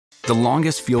The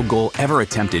longest field goal ever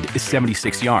attempted is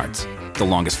 76 yards. The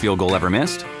longest field goal ever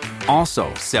missed?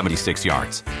 Also 76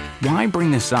 yards. Why bring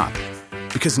this up?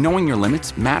 Because knowing your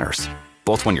limits matters,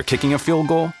 both when you're kicking a field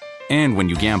goal and when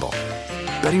you gamble.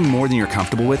 Betting more than you're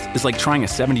comfortable with is like trying a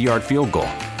 70-yard field goal.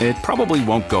 It probably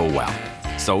won't go well.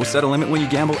 So set a limit when you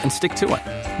gamble and stick to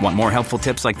it. Want more helpful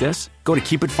tips like this? Go to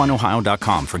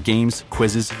keepitfunohio.com for games,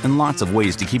 quizzes, and lots of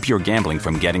ways to keep your gambling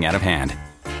from getting out of hand.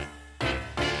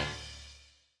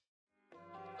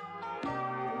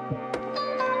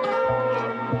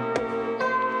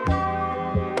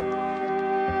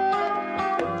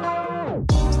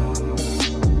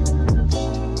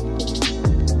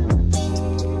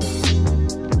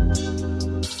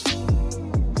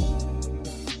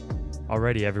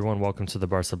 Alrighty, everyone, welcome to the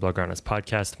Barca Blaugranas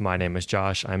podcast. My name is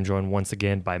Josh. I'm joined once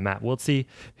again by Matt Wiltsey,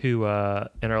 who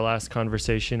in our last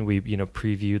conversation we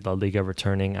previewed La Liga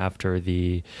returning after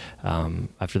the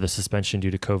suspension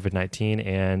due to COVID-19,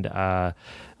 and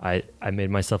I made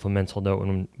myself a mental note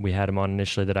when we had him on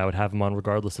initially that I would have him on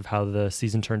regardless of how the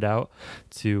season turned out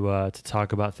to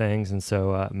talk about things. And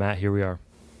so Matt, here we are.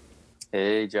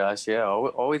 Hey Josh, yeah,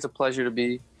 always a pleasure to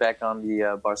be back on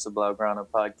the Barca Blaugrana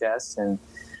podcast, and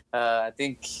I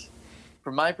think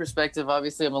from my perspective,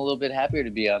 obviously, I'm a little bit happier to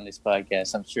be on this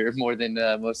podcast. I'm sure more than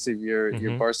most of your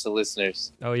Barca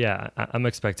listeners. Oh, yeah. I'm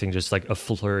expecting just like a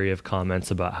flurry of comments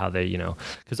about how they,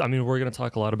 because we're going to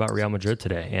talk a lot about Real Madrid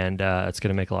today, and it's going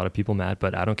to make a lot of people mad,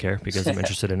 but I don't care because I'm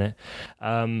interested in it.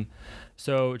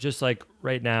 So just like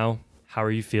right now, how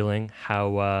are you feeling?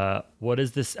 What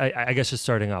is this? I guess just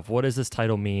starting off, what does this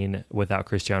title mean without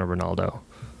Cristiano Ronaldo?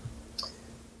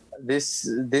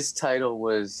 This title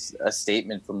was a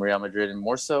statement from Real Madrid, and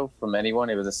more so from anyone,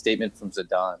 it was a statement from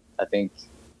Zidane. I think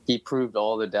he proved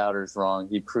all the doubters wrong.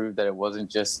 He proved that it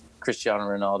wasn't just Cristiano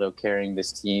Ronaldo carrying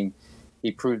this team. He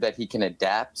proved that he can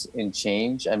adapt and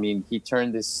change. I mean, he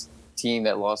turned this team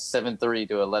that lost 7-3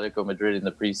 to Atletico Madrid in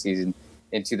the preseason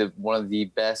into one of the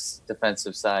best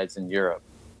defensive sides in Europe.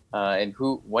 And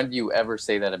when do you ever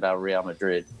say that about Real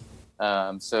Madrid?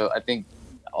 So I think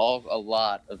a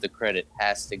lot of the credit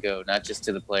has to go not just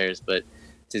to the players but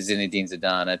to Zinedine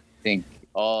Zidane. I think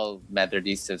all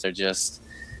Madridistas are just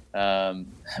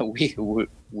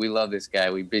we love this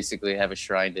guy. We basically have a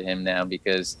shrine to him now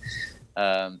because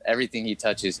everything he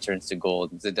touches turns to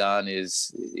gold. Zidane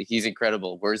he's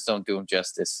incredible. Words don't do him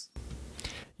justice.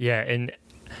 Yeah, and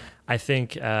I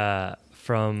think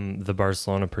from the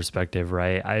Barcelona perspective,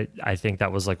 right, I think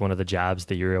that was like one of the jabs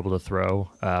that you were able to throw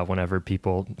whenever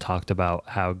people talked about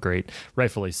how great,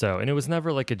 rightfully so. And it was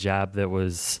never like a jab that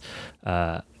was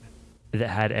that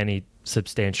had any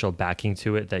substantial backing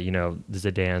to it, that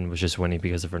Zidane was just winning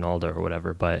because of Ronaldo or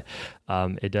whatever. But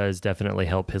it does definitely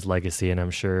help his legacy, and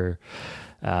I'm sure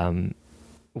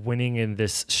winning in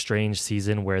this strange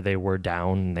season where they were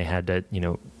down and they had to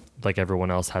like everyone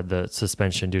else had the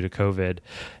suspension due to COVID,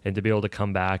 and to be able to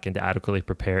come back and to adequately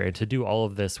prepare and to do all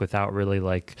of this without really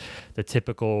like the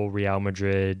typical Real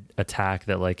Madrid attack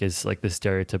that like is like the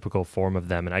stereotypical form of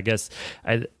them. And I guess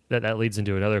that leads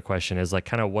into another question, is like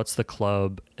kind of what's the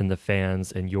club and the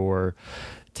fans and your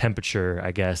temperature,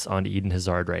 I guess, on Eden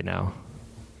Hazard right now?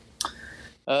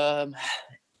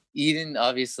 Eden,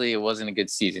 obviously, it wasn't a good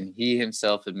season. He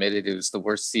himself admitted it was the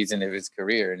worst season of his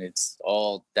career, and it's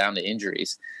all down to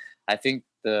injuries. I think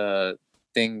the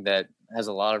thing that has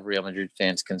a lot of Real Madrid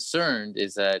fans concerned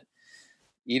is that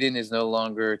Eden is no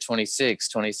longer 26,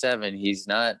 27. He's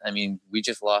not, we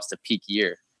just lost a peak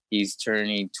year. He's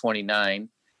turning 29,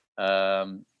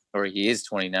 or he is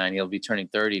 29. He'll be turning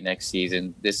 30 next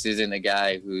season. This isn't a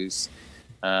guy who's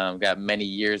got many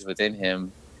years within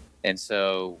him. And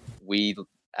so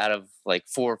out of like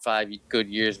 4 or 5 good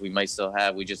years we might still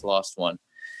have, we just lost one.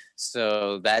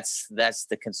 So that's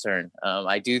the concern.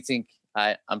 I do think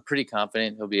I'm pretty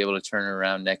confident he'll be able to turn it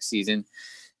around next season.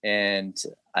 And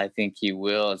I think he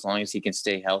will, as long as he can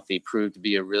stay healthy, prove to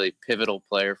be a really pivotal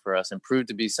player for us and prove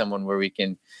to be someone where we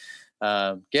can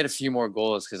get a few more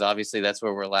goals, because obviously that's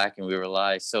where we're lacking. We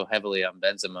rely so heavily on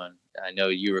Benzema. I know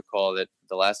you recall that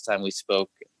the last time we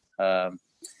spoke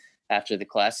after the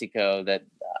Clásico that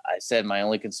I said my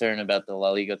only concern about the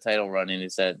La Liga title running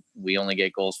is that we only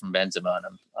get goals from Benzema.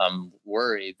 And I'm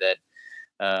worried that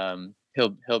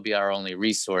he'll be our only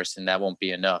resource, and that won't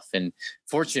be enough. And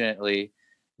fortunately,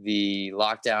 the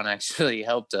lockdown actually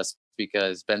helped us,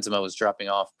 because Benzema was dropping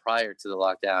off prior to the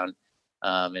lockdown.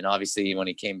 And obviously when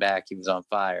he came back, he was on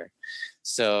fire.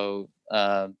 So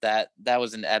that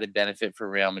was an added benefit for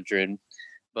Real Madrid.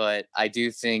 but I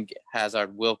do think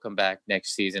Hazard will come back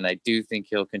next season. I do think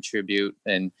he'll contribute,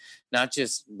 and not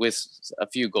just with a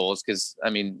few goals, because I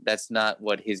mean that's not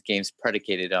what his game's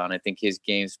predicated on. I think his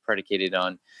game's predicated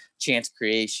on chance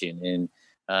creation and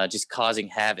just causing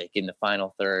havoc in the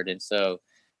final third. And so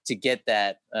to get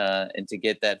that and to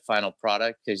get that final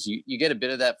product, because you get a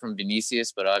bit of that from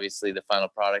Vinicius, but obviously the final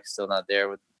product's still not there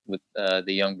with the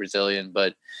young Brazilian.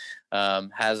 But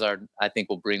Hazard, I think,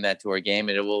 will bring that to our game,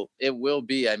 and it will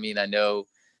be. I mean, I know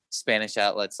Spanish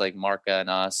outlets like Marca and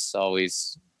Us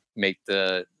always make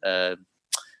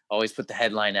always put the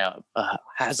headline out: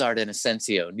 Hazard and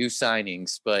Asensio, new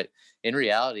signings. But in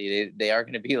reality, they are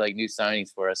going to be like new signings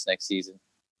for us next season.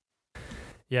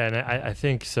 Yeah, and I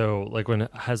think so. Like when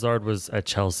Hazard was at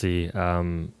Chelsea,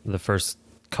 the first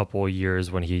couple of years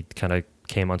when he kind of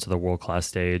came onto the world-class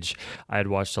stage, I had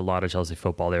watched a lot of Chelsea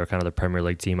football. They were kind of the Premier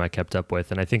League team I kept up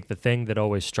with. And I think the thing that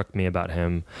always struck me about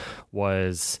him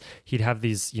was he'd have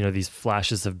these, these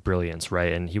flashes of brilliance,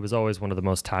 right? And he was always one of the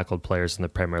most tackled players in the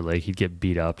Premier League. He'd get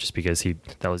beat up just because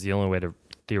that was the only way to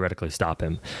theoretically stop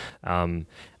him.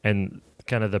 And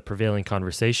kind of the prevailing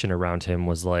conversation around him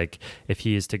was like, if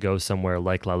he is to go somewhere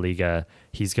like La Liga,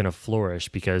 he's going to flourish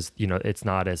because, it's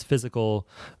not as physical.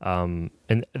 And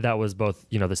that was both,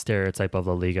 the stereotype of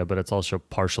La Liga, but it's also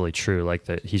partially true, like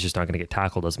that he's just not going to get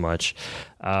tackled as much.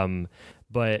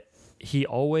 But he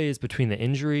always, between the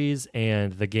injuries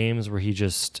and the games where he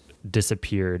just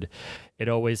disappeared, it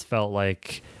always felt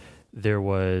like there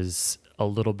was a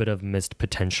little bit of missed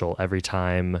potential every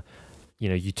time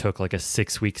you took like a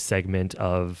 6-week segment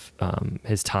of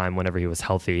his time whenever he was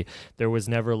healthy. There was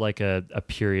never like a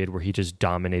period where he just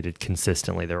dominated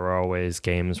consistently. There were always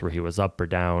games where he was up or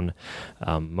down,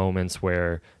 moments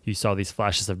where you saw these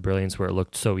flashes of brilliance where it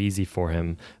looked so easy for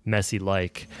him,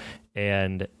 Messi-like,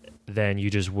 and then you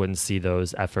just wouldn't see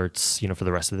those efforts, for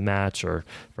the rest of the match or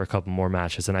for a couple more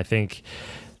matches. And I think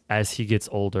as he gets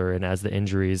older and as the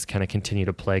injuries kind of continue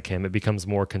to plague him, it becomes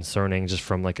more concerning just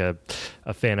from like a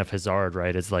fan of Hazard,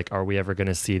 right? It's like, are we ever going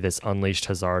to see this unleashed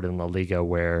Hazard in La Liga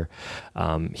where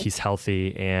he's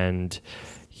healthy and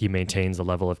he maintains a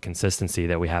level of consistency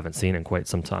that we haven't seen in quite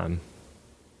some time?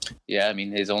 Yeah, I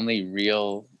mean, his only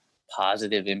real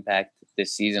positive impact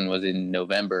this season was in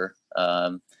November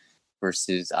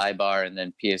versus Eibar and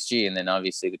then PSG. And then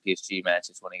obviously the PSG match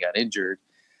is when he got injured.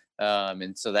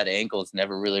 And so that ankle's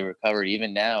never really recovered.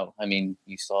 Even now, I mean,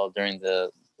 you saw during the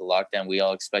lockdown, we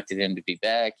all expected him to be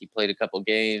back. He played a couple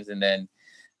games, and then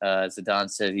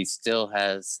Zidane said he still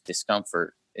has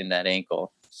discomfort in that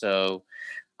ankle. So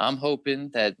I'm hoping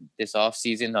that this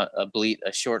offseason,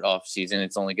 a short offseason,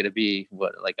 it's only going to be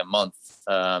like a month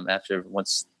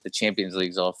once the Champions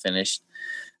League's all finished.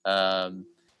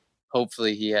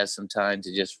 Hopefully he has some time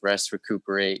to just rest,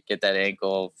 recuperate, get that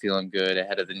ankle feeling good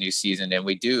ahead of the new season. And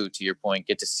we do, to your point,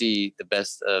 get to see the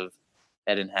best of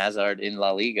Eden Hazard in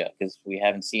La Liga because we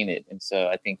haven't seen it. And so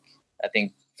I think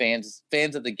fans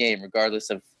of the game, regardless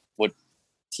of what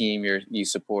team you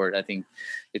support, I think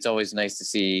it's always nice to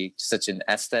see such an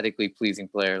aesthetically pleasing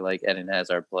player like Eden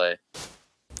Hazard play.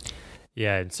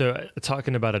 Yeah. And so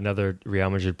talking about another Real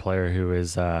Madrid player who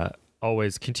is,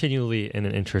 always continually in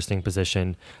an interesting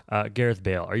position, Gareth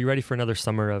Bale. Are you ready for another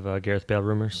summer of Gareth Bale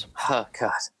rumors? Oh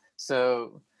God!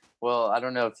 So, well, I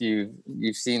don't know if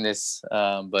you've seen this,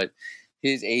 but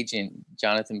his agent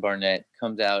Jonathan Barnett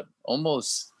comes out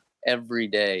almost every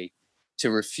day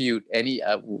to refute any.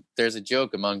 There's a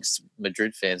joke amongst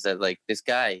Madrid fans that like this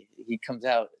guy, he comes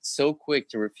out so quick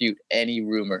to refute any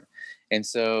rumor, and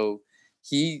so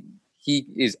he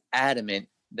is adamant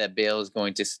that Bale is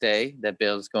going to stay, that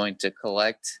Bale is going to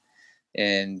collect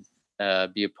and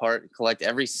collect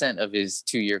every cent of his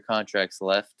 2-year contracts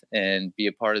left and be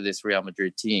a part of this Real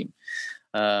Madrid team.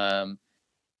 From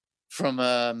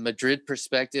a Madrid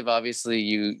perspective, obviously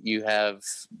you have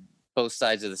both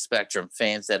sides of the spectrum,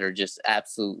 fans that are just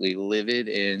absolutely livid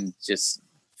and just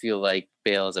feel like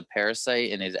Bale is a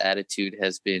parasite and his attitude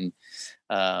has been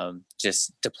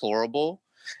just deplorable.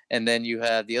 And then you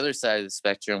have the other side of the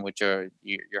spectrum, which are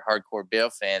your hardcore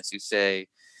Bale fans who say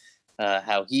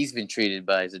how he's been treated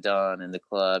by Zidane and the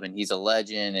club, and he's a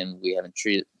legend, and we haven't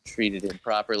treated him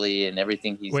properly, and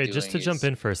everything he's doing. Wait, just to jump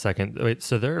in for a second. Wait,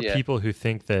 so there are people who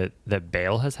think that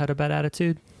Bale has had a bad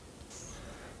attitude?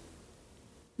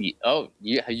 Oh,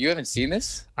 you haven't seen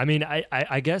this? I mean,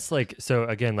 I guess like, so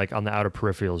again, like on the outer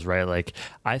peripherals, right? Like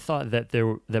I thought that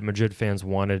that Madrid fans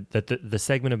wanted that the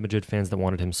segment of Madrid fans that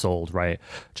wanted him sold, right,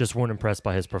 just weren't impressed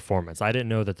by his performance. I didn't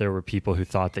know that there were people who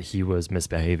thought that he was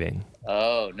misbehaving.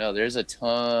 Oh no, there's a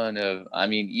ton of. I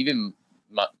mean, even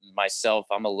myself,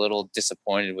 I'm a little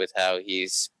disappointed with how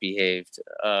he's behaved.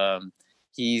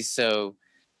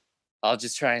 I'll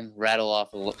just try and rattle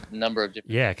off a number of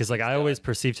different. Yeah, because like I always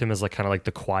perceived him as like kind of like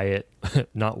the quiet,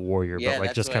 not warrior, Yeah, but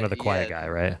like just kind of the quiet guy,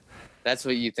 right? That's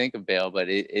what you think of Bale, but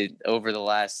it over the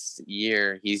last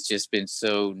year, he's just been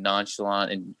so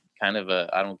nonchalant and kind of a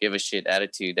I don't give a shit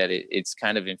attitude that it's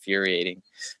kind of infuriating.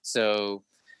 So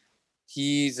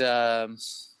he's let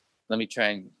me try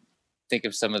and think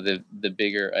of some of the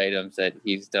bigger items that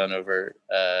he's done over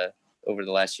the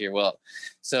last year. Well,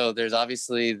 so there's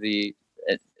obviously the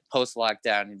post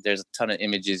lockdown. There's a ton of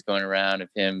images going around of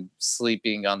him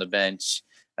sleeping on the bench.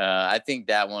 I think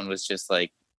that one was just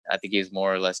like, I think he was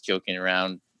more or less joking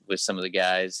around with some of the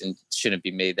guys and shouldn't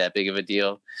be made that big of a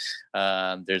deal.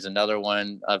 There's another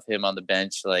one of him on the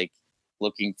bench, like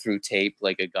looking through tape,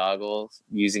 like a goggle,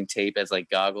 using tape as like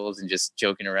goggles and just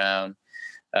joking around.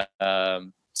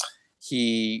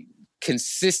 He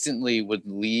consistently would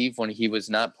leave when he was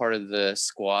not part of the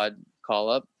squad call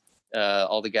up.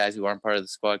 All the guys who aren't part of the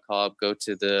squad call up go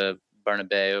to the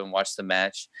Bernabeu and watch the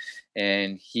match.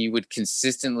 And he would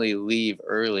consistently leave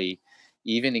early,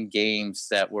 even in games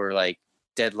that were like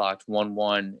deadlocked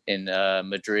 1-1 in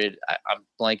Madrid. I'm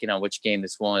blanking on which game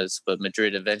this was, but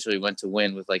Madrid eventually went to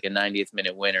win with like a 90th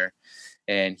minute winner,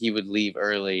 and he would leave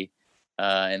early.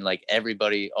 And like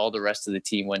everybody, all the rest of the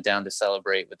team went down to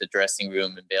celebrate with the dressing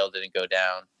room, and Bale didn't go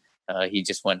down. He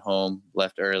just went home,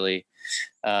 left early.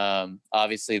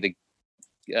 Obviously the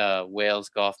Wales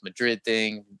Golf Madrid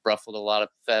thing ruffled a lot of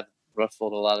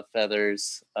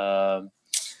feathers. I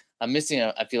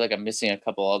feel like I'm missing a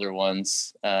couple other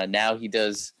ones. Now he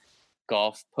does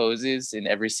golf poses in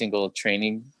every single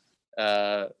training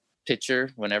picture.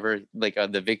 Whenever like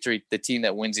the team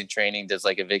that wins in training does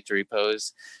like a victory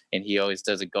pose, and he always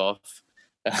does a golf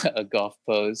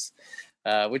pose,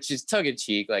 which is tongue in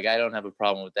cheek. Like I don't have a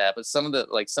problem with that. But some of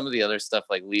the other stuff,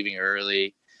 like leaving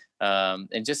early,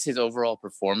 and just his overall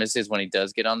performances when he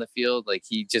does get on the field, like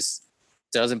he just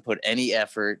doesn't put any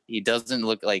effort. He doesn't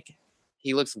look like.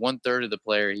 He looks 1/3 of the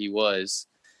player he was.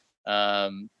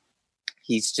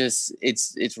 He's just,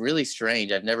 it's really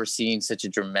strange. I've never seen such a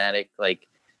dramatic, like,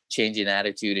 change in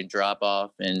attitude and drop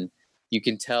off. And you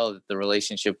can tell that the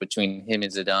relationship between him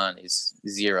and Zidane is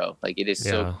zero. Like, it is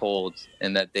so cold,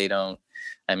 and that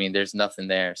there's nothing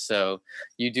there. So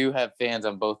you do have fans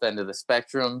on both ends of the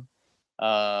spectrum.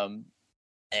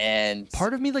 And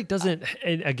part of me like doesn't,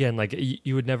 and again, like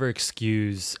you would never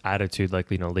excuse attitude,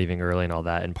 like, leaving early and all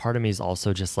that. And part of me is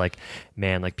also just like,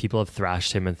 man, like people have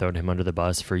thrashed him and thrown him under the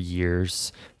bus for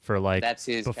years for like that's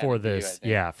his before kind of this.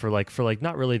 For like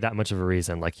not really that much of a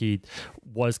reason. Like he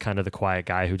was kind of the quiet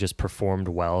guy who just performed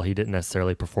well. He didn't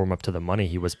necessarily perform up to the money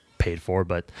he was paid for,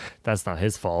 but that's not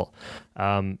his fault.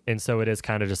 And so it is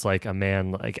kind of just like a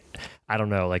man, like, I don't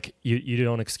know, like you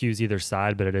don't excuse either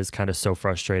side, but it is kind of so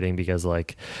frustrating because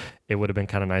like it would have been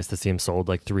kind of nice to see him sold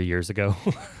like 3 years ago.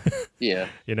 Yeah.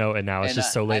 And now it's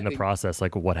just so late in the process.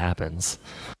 Like what happens?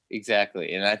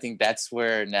 Exactly. And I think that's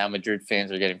where now Madrid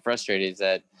fans are getting frustrated, is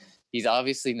that he's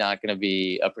obviously not going to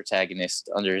be a protagonist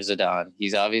under Zidane.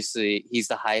 He's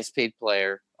the highest paid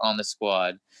player on the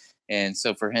squad. And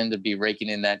so for him to be raking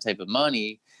in that type of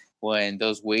money when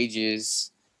those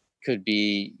wages could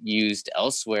be used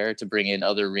elsewhere to bring in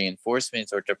other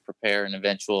reinforcements or to prepare an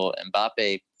eventual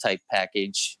Mbappe type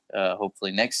package,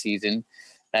 hopefully next season,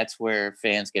 that's where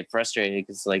fans get frustrated,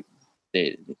 because like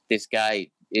this guy,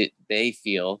 they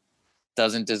feel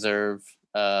doesn't deserve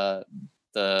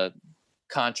the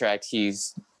contract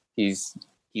he's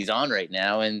on right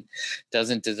now, and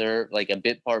doesn't deserve, like, a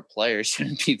bit part player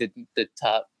shouldn't be the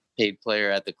top paid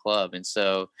player at the club. And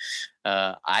so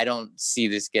I don't see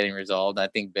this getting resolved. I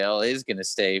think Bale is going to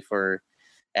stay for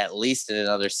at least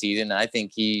another season. I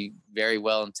think he very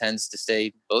well intends to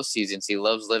stay both seasons. He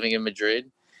loves living in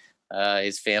Madrid.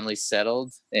 His family's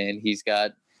settled, and he's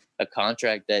got a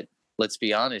contract that, let's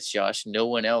be honest, Josh, no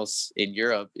one else in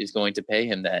Europe is going to pay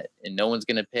him that. And no one's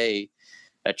going to pay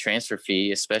a transfer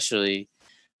fee, especially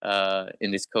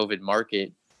in this COVID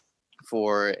market,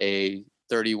 for a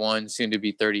 31, soon to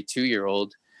be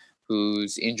 32-year-old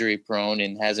who's injury prone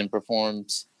and hasn't performed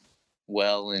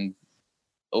well in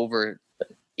over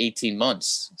 18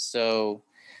 months. So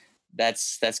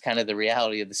that's kind of the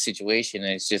reality of the situation.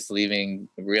 And it's just leaving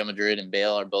Real Madrid and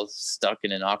Bale are both stuck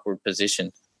in an awkward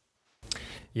position.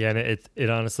 Yeah, and it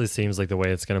honestly seems like the way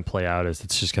it's going to play out is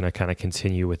it's just going to kind of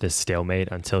continue with this stalemate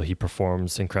until he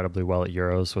performs incredibly well at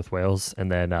Euros with Wales, and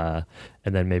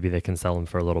then maybe they can sell him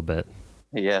for a little bit.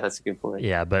 Yeah, that's a good point.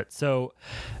 Yeah, but so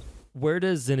where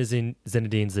does Zinedine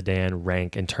Zidane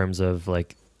rank in terms of,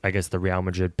 like, I guess the Real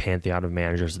Madrid pantheon of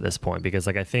managers at this point? Because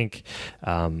like I think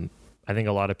I think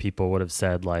a lot of people would have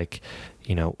said, like,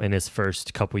 you know, in his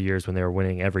first couple years when they were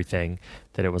winning everything,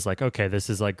 that it was like, okay, this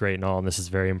is like great and all, and this is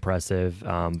very impressive,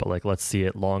 but like, let's see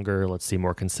it longer, let's see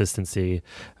more consistency.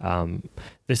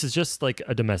 This is just like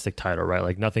a domestic title, right?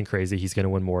 Like nothing crazy. He's going to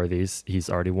win more of these. He's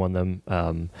already won them.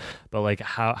 But like,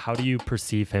 how do you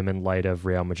perceive him in light of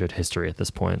Real Madrid history at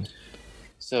this point?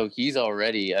 So he's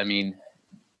already, I mean,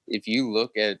 if you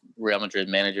look at Real Madrid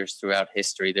managers throughout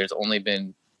history, there's only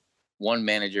been one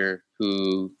manager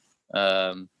who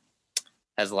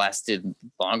has lasted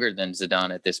longer than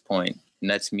Zidane at this point, and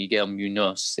that's Miguel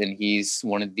Munoz. And he is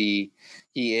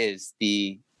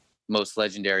the most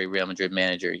legendary Real Madrid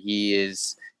manager. He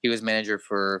was manager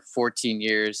for 14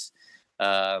 years,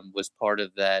 was part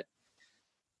of that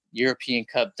European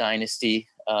Cup dynasty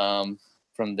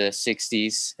from the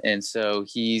 60s. And so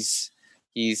he's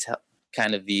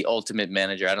kind of the ultimate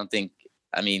manager.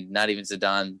 I mean, not even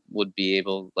Zidane would be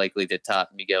able likely to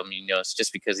top Miguel Munoz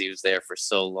just because he was there for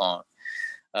so long.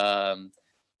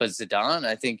 But Zidane,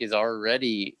 I think, is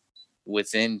already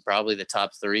within probably the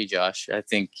top three, Josh. I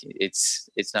think it's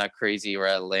not crazy or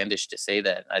outlandish to say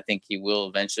that. I think he will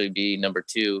eventually be number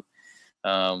two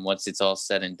once it's all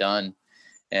said and done.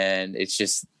 And it's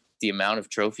just the amount of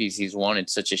trophies he's won in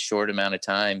such a short amount of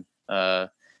time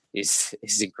is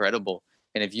incredible.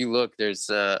 And if you look, there's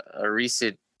a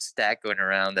recent stat going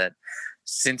around that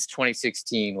since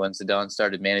 2016, when Zidane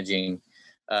started managing,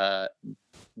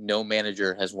 no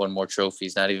manager has won more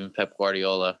trophies. Not even Pep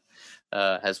Guardiola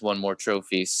has won more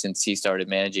trophies since he started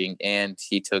managing, and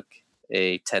he took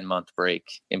a 10-month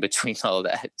break in between all of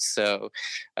that. So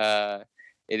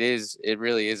it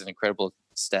really is an incredible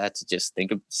stat to just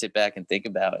sit back and think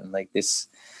about. And like this,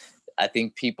 I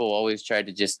think people always try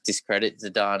to just discredit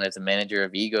Zidane as a manager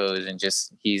of egos and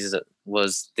just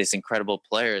was this incredible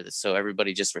player, so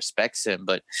everybody just respects him.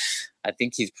 But I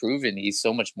think he's proven he's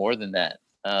so much more than that.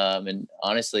 And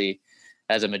honestly,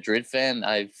 as a Madrid fan,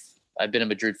 I've been a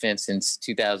Madrid fan since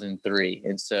 2003,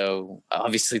 and so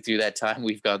obviously through that time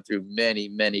we've gone through many,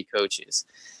 many coaches.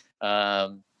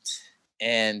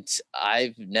 And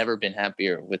I've never been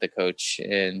happier with a coach.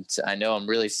 And I know I'm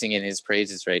really singing his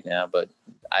praises right now, but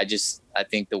I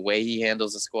think the way he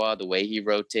handles the squad, the way he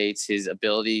rotates, his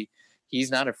ability,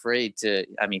 he's not afraid to,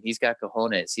 I mean, he's got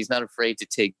cojones. He's not afraid to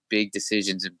take big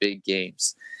decisions in big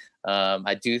games.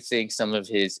 I do think some of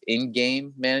his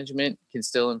in-game management can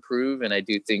still improve. And I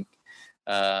do think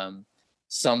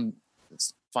some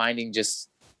finding just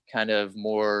kind of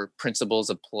more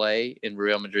principles of play in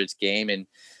Real Madrid's game and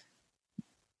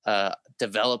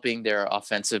developing their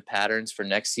offensive patterns for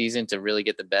next season to really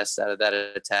get the best out of that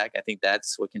attack. I think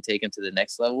that's what can take him to the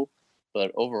next level.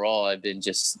 But overall, I've been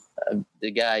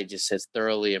the guy just has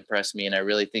thoroughly impressed me. And I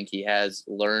really think he has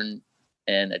learned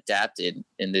and adapted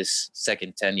in this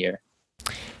second tenure.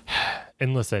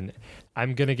 And listen,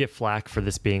 I'm going to get flack for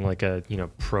this being like a,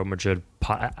 pro Madrid.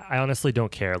 I honestly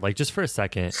don't care. Like, just for a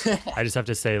second, I just have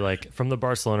to say, like, from the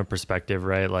Barcelona perspective,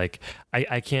 right? Like,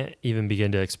 I can't even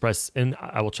begin to express, and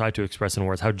I will try to express in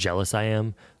words how jealous I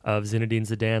am of Zinedine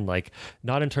Zidane. Like,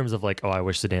 not in terms of like, oh, I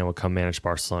wish Zidane would come manage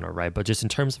Barcelona, right? But just in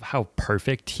terms of how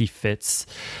perfect he fits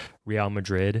Real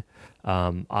Madrid.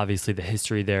 Obviously the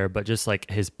history there, but just like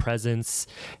his presence,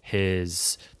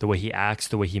 the way he acts,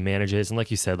 the way he manages, and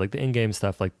like you said, like the in-game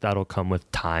stuff, like that'll come with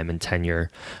time and tenure.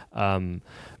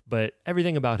 But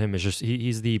everything about him is just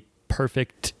he's the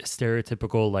perfect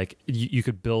stereotypical, like you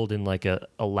could build in like a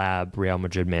lab Real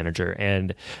Madrid manager.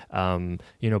 And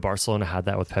Barcelona had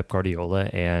that with Pep Guardiola,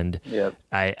 and yep.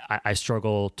 I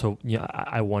struggle to,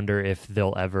 I wonder if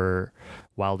they'll ever,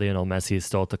 while Lionel Messi is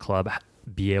still at the club,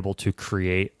 be able to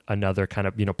create another kind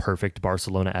of, perfect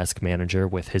Barcelona-esque manager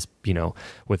with his,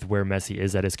 with where Messi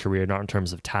is at his career, not in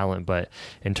terms of talent, but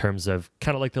in terms of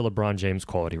kind of like the LeBron James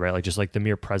quality, right? Like just like the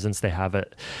mere presence they have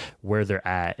at where they're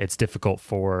at, it's difficult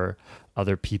for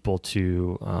other people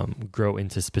to grow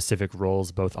into specific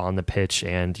roles, both on the pitch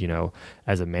and,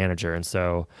 as a manager. And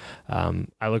so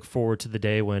I look forward to the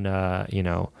day when,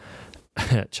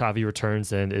 Xavi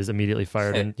returns and is immediately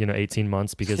fired in 18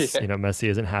 months because Messi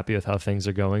isn't happy with how things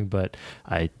are going. But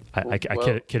I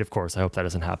kid, of course. I hope that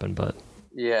doesn't happen. But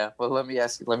yeah, well, let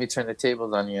me turn the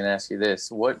tables on you and ask you this: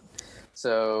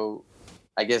 so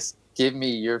I guess give me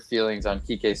your feelings on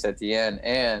Quique Setien,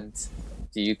 and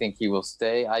do you think he will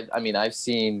stay? I mean, I've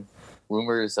seen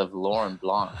rumors of Laurent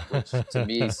Blanc, which to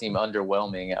me seem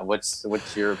underwhelming. What's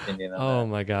your opinion on that? Oh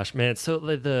my gosh, man!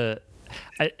 So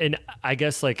I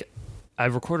guess like, I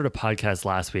recorded a podcast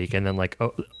last week, and then like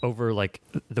over like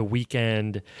the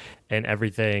weekend and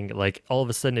everything, like all of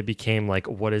a sudden it became like,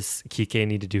 what does Kike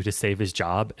need to do to save his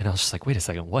job? And I was just like, wait a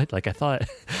second, what? Like I thought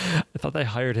they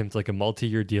hired him to like a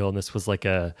multi-year deal, and this was like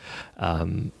a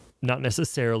not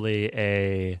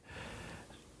necessarily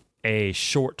a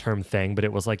short-term thing, but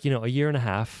it was like, a year and a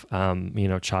half.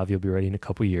 Xavi will be ready in a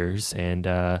couple years, and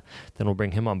then we'll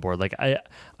bring him on board. Like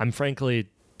I'm frankly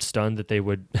stunned that they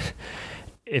would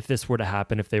if this were to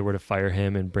happen, if they were to fire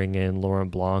him and bring in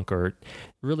Laurent Blanc or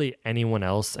really anyone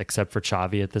else except for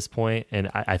Xavi at this point.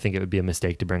 And I think it would be a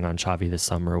mistake to bring on Xavi this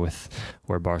summer with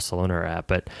where Barcelona are at.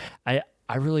 But I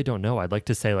really don't know. I'd like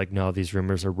to say like, no, these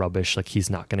rumors are rubbish. Like he's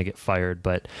not going to get fired.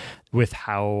 But with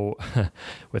how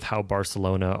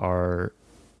Barcelona are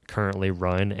currently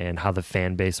run and how the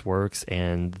fan base works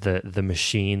and the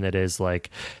machine that is like,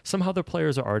 somehow the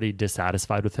players are already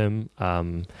dissatisfied with him.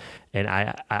 And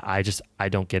I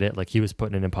don't get it. Like he was put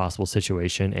in an impossible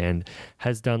situation and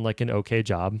has done like an okay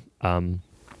job.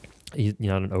 He's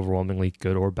not an overwhelmingly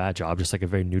good or bad job, just like a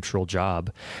very neutral job.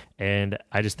 And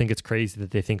I just think it's crazy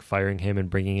that they think firing him and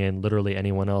bringing in literally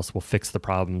anyone else will fix the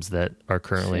problems that are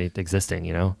currently existing,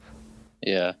 Yeah,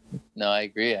 no, I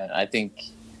agree.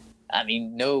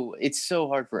 It's so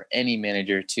hard for any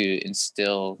manager to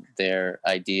instill their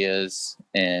ideas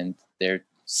and their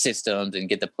systems and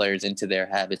get the players into their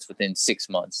habits within 6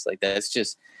 months. Like that's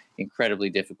just incredibly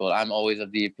difficult. I'm always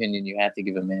of the opinion you have to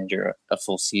give a manager a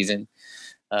full season.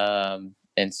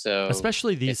 And so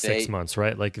especially these 6 months,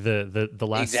 right? Like the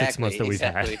last 6 months that we've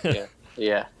had.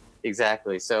 Yeah,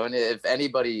 exactly. So, and if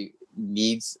anybody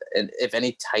needs, and if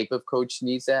any type of coach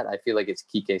needs that, I feel like it's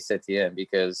Quique Setien,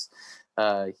 because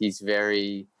he's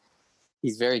very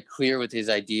clear with his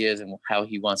ideas and how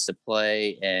he wants to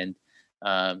play. And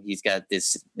he's got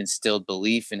this instilled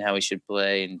belief in how he should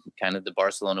play and kind of the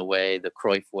Barcelona way, the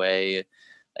Cruyff way.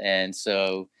 And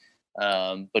so,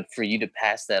 but for you to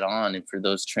pass that on and for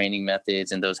those training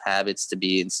methods and those habits to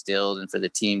be instilled and for the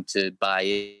team to buy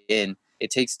in,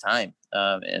 it takes time.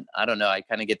 And I don't know, I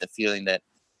kind of get the feeling that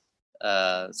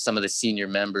some of the senior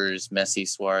members, Messi,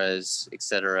 Suarez,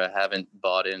 etc., haven't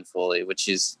bought in fully, which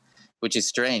is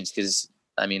strange because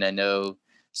I know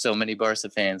so many Barca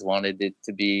fans wanted it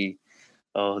to be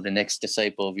the next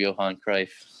disciple of Johan Cruyff.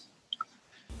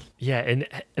 Yeah, and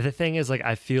the thing is, like,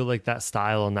 I feel like that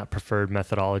style and that preferred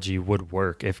methodology would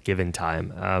work if given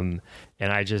time.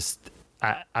 And I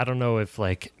don't know if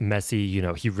like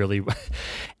Messi, he really,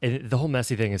 and the whole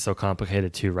Messi thing is so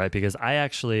complicated too, right? Because I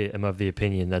actually am of the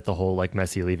opinion that the whole like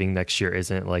Messi leaving next year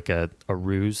isn't like a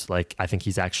ruse. Like I think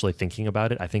he's actually thinking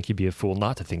about it. I think he'd be a fool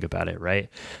not to think about it, right?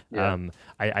 Yeah.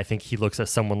 I think he looks at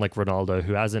someone like Ronaldo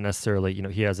who hasn't necessarily,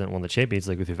 he hasn't won the Champions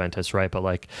League with Juventus, right? But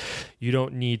like, you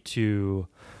don't need to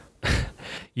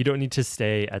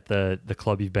stay at the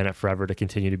club you've been at forever to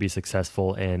continue to be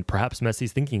successful. And perhaps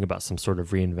Messi's thinking about some sort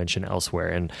of reinvention elsewhere.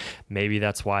 And maybe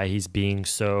that's why he's being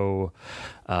so,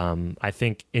 I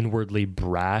think, inwardly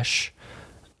brash,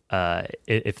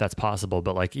 if that's possible.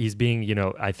 But like he's being,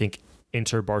 I think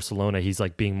Inter Barcelona, he's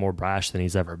like being more brash than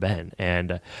he's ever been.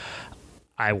 And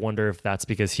I wonder if that's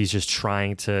because he's just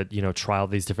trying to, try all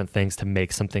these different things to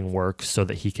make something work so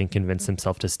that he can convince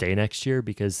himself to stay next year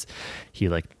because he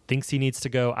like thinks he needs to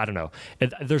go. I don't know.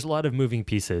 There's a lot of moving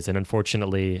pieces, and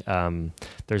unfortunately,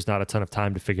 there's not a ton of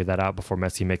time to figure that out before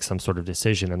Messi makes some sort of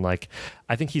decision. And like,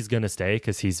 I think he's going to stay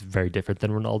because he's very different than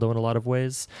Ronaldo in a lot of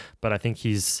ways, but I think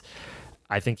he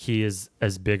is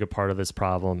as big a part of this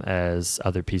problem as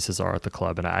other pieces are at the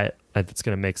club. And it's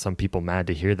going to make some people mad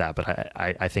to hear that, but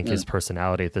I think his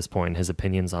personality at this point, his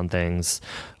opinions on things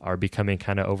are becoming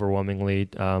kind of overwhelmingly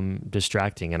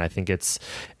distracting. And I think it's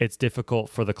difficult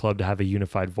for the club to have a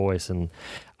unified voice. And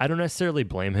I don't necessarily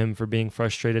blame him for being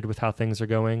frustrated with how things are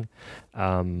going.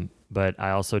 But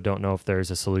I also don't know if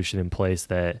there's a solution in place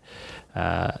that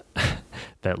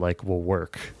like will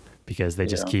work. Because they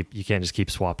just you can't just keep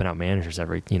swapping out managers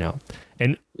every,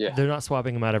 and they're not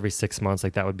swapping them out every 6 months.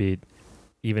 Like that would be,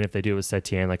 even if they do it with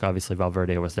Setien, like obviously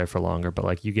Valverde was there for longer, but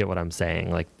like you get what I'm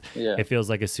saying. Like it feels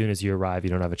like as soon as you arrive, you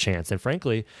don't have a chance. And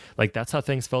frankly, like that's how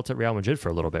things felt at Real Madrid for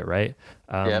a little bit, right?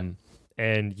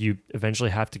 And you eventually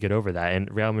have to get over that. And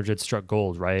Real Madrid struck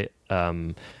gold, right?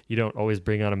 You don't always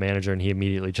bring on a manager and he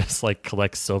immediately just like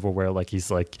collects silverware like he's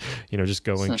like, just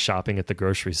going shopping at the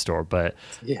grocery store. But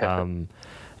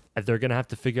they're going to have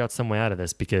to figure out some way out of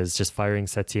this because just firing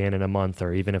Setien in a month,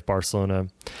 or even if Barcelona...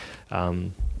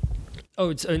 so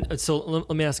let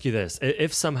me ask you this.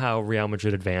 If somehow Real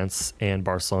Madrid advance and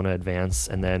Barcelona advance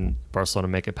and then Barcelona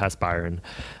make it past Bayern,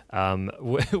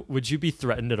 would you be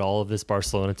threatened at all of this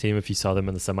Barcelona team if you saw them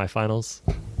in the semifinals?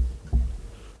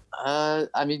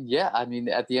 I mean, yeah. I mean,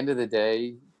 at the end of the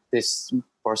day, this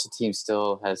Barca team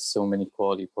still has so many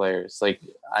quality players. Like,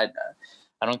 I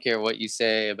don't care what you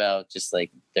say about just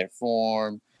like their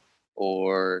form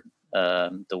or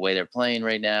the way they're playing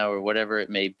right now or whatever it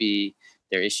may be,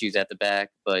 their issues at the back.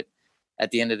 But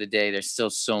at the end of the day, there's still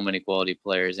so many quality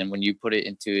players. And when you put it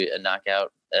into a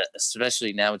knockout,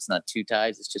 especially now, it's not two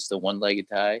ties; it's just a one-legged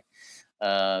tie.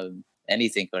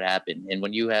 Anything could happen. And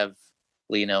when you have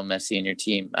Lionel Messi in your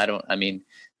team, I mean,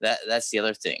 that's the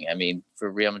other thing. I mean,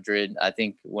 for Real Madrid, I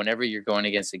think whenever you're going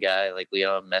against a guy like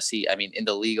Lionel Messi, I mean, in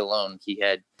the league alone, he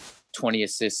had 20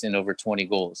 assists and over 20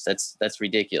 goals. That's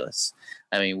ridiculous.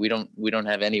 I mean, we don't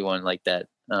have anyone like that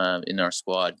in our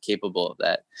squad capable of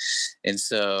that. And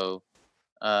so,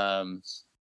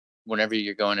 whenever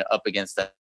you're going up against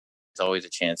that, it's always a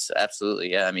chance.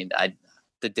 Absolutely, yeah. I mean,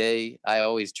 the day I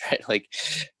always try, like,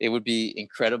 it would be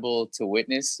incredible to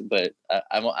witness, but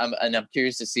I'm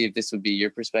curious to see if this would be your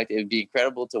perspective. It would be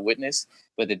incredible to witness,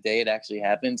 but the day it actually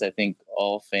happens, I think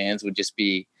all fans would just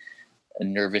be a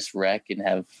nervous wreck and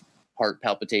have heart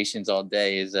palpitations all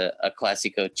day. Is a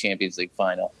Clasico Champions League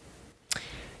final.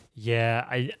 Yeah,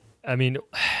 I mean,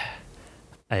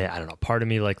 I don't know. Part of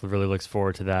me like really looks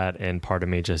forward to that, and part of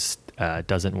me just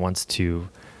doesn't want to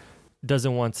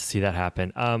see that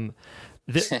happen.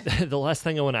 The last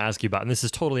thing I want to ask you about, and this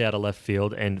is totally out of left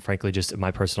field and frankly just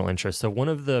my personal interest. So one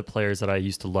of the players that I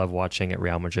used to love watching at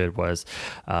Real Madrid was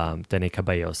Dani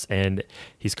Ceballos, and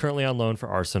he's currently on loan for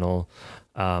Arsenal,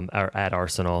 or at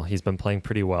Arsenal. He's been playing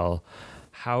pretty well.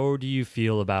 How do you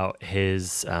feel about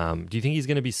his, do you think he's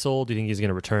going to be sold? Do you think he's going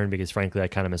to return? Because frankly, I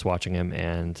kind of miss watching him,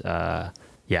 and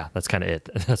yeah, that's kind of it.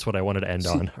 That's what I wanted to end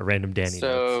on, a random Danny.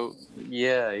 So,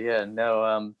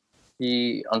 no,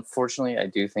 he, unfortunately, I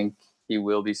do think he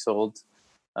will be sold.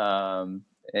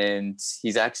 And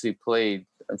he's actually played,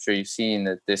 I'm sure you've seen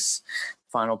that this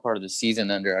final part of the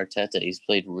season under Arteta, he's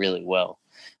played really well.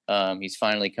 He's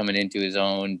finally coming into his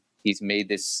own. He's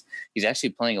actually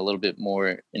playing a little bit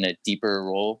more in a deeper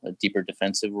role, a deeper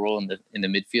defensive role in the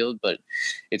midfield, but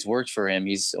it's worked for him.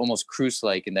 He's almost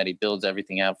Kroos-like in that he builds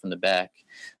everything out from the back.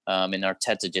 And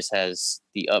Arteta just has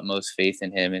the utmost faith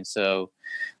in him. And so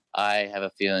I have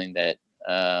a feeling that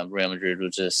Real Madrid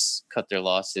will just cut their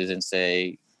losses and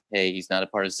say, hey, he's not a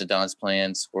part of Zidane's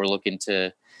plans. We're looking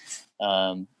to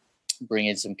bring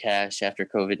in some cash after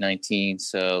COVID-19.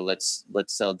 So let's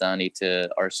sell Dani to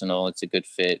Arsenal. It's a good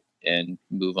fit and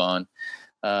move on.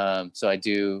 So I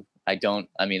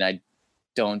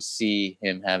don't see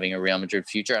him having a Real Madrid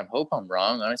future. I hope I'm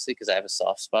wrong, honestly, because I have a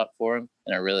soft spot for him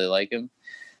and I really like him.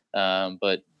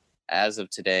 But as of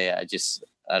today,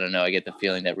 I don't know. I get the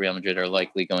feeling that Real Madrid are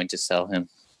likely going to sell him.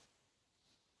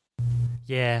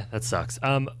 Yeah, that sucks.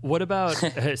 What about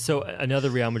so another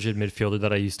Real Madrid midfielder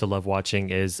that I used to love watching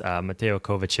is Mateo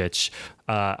Kovacic.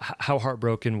 How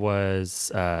heartbroken was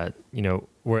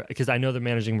because I know the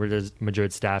managing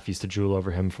Madrid staff used to drool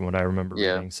over him from what I remember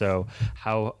reading. So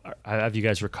how have you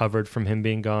guys recovered from him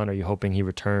being gone? Are you hoping he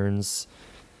returns?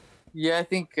 Yeah, I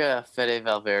think Fede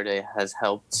Valverde has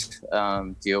helped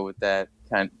deal with that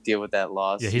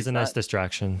loss. Yeah, he's a nice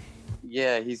distraction.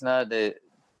 Yeah, he's not.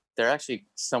 They're actually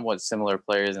somewhat similar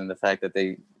players in the fact that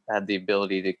they had the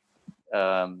ability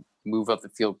to move up the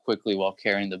field quickly while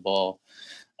carrying the ball.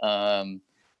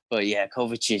 But yeah,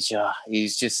 Kovacic,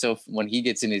 he's just so, when he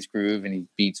gets in his groove and he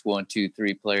beats 1, 2,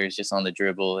 3 players just on the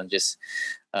dribble and just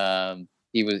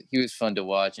he was fun to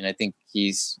watch. And I think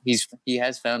he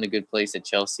has found a good place at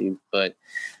Chelsea, but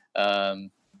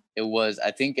it was,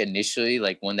 I think initially,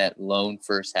 like when that loan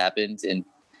first happened, and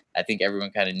I think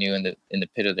everyone kind of knew in the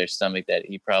pit of their stomach that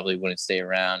he probably wouldn't stay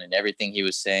around, and everything he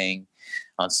was saying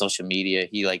on social media,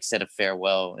 he like said a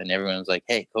farewell and everyone was like,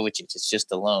 hey, Kovacic, it's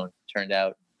just a loan. Turned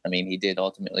out, I mean, he did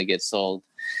ultimately get sold.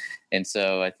 And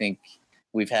so I think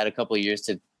we've had a couple of years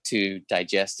to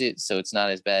digest it. So it's not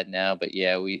as bad now, but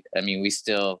yeah, we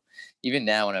still, even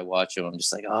now when I watch him, I'm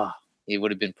just like, oh, he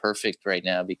would have been perfect right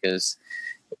now, because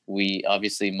we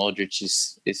obviously Modric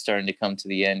is starting to come to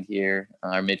the end here.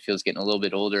 Our midfield's getting a little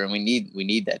bit older, and we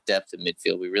need that depth in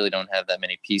midfield. We really don't have that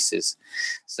many pieces,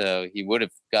 so he would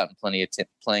have gotten plenty of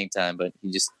playing time, but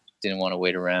he just didn't want to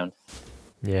wait around.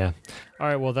 Yeah. All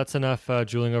right. Well, that's enough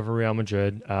drooling over Real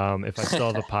Madrid. If I still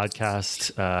have a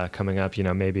podcast coming up,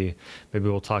 maybe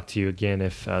we'll talk to you again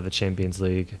if the Champions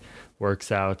League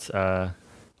works out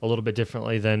a little bit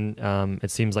differently than it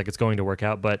seems like it's going to work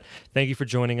out. But thank you for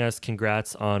joining us.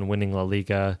 Congrats on winning La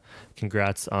Liga.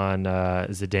 Congrats on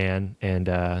Zidane. And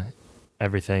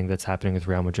everything that's happening with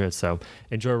Real Madrid. So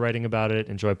enjoy writing about it,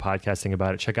 enjoy podcasting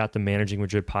about it. Check out the Managing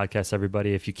Madrid podcast,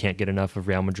 everybody, if you can't get enough of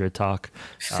Real Madrid talk.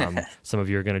 Some of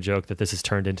you are going to joke that this has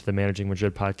turned into the Managing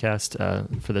Madrid podcast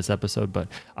for this episode, but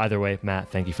either way, Matt,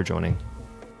 thank you for joining.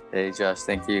 Hey, Josh,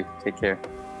 thank you. Take care.